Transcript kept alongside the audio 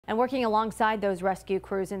And working alongside those rescue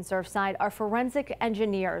crews in Surfside are forensic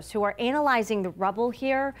engineers who are analyzing the rubble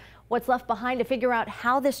here, what's left behind, to figure out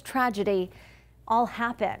how this tragedy all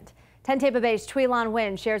happened. 10 Tampa Bay's Tweelon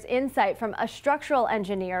Wynn shares insight from a structural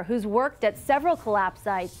engineer who's worked at several collapse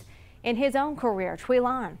sites in his own career.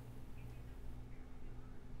 Tweelon.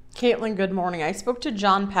 Caitlin, good morning. I spoke to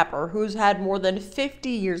John Pepper, who's had more than 50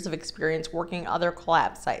 years of experience working other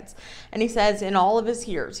collapse sites. And he says in all of his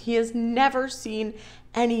years, he has never seen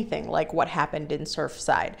anything like what happened in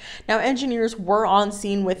Surfside. Now, engineers were on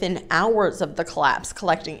scene within hours of the collapse,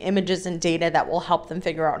 collecting images and data that will help them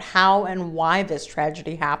figure out how and why this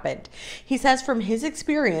tragedy happened. He says from his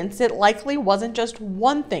experience, it likely wasn't just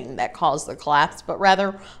one thing that caused the collapse, but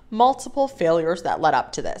rather multiple failures that led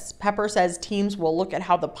up to this. Pepper says teams will look at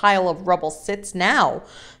how the pile of rubble sits now: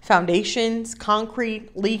 foundations,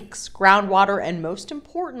 concrete, leaks, groundwater, and most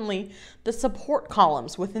importantly, the support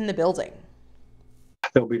columns within the building.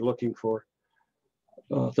 They'll be looking for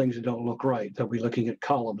things that don't look right. They'll be looking at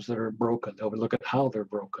columns that are broken. They'll be looking at how they're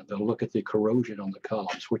broken. They'll look at the corrosion on the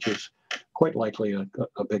columns, which is quite likely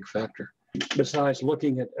a big factor. Besides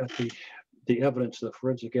looking at the evidence, the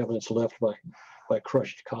forensic evidence left by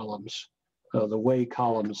crushed columns, the way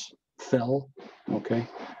columns fell, okay?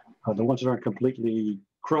 The ones that aren't completely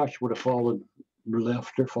crushed would have fallen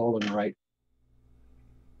left or fallen right.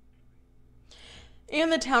 And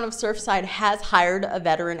the town of Surfside has hired a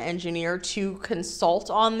veteran engineer to consult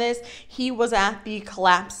on this. He was at the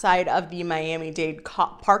collapse site of the Miami-Dade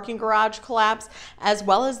parking garage collapse, as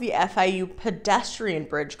well as the FIU pedestrian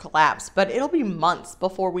bridge collapse. But it'll be months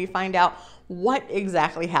before we find out what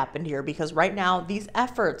exactly happened here, because right now these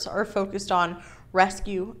efforts are focused on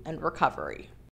rescue and recovery.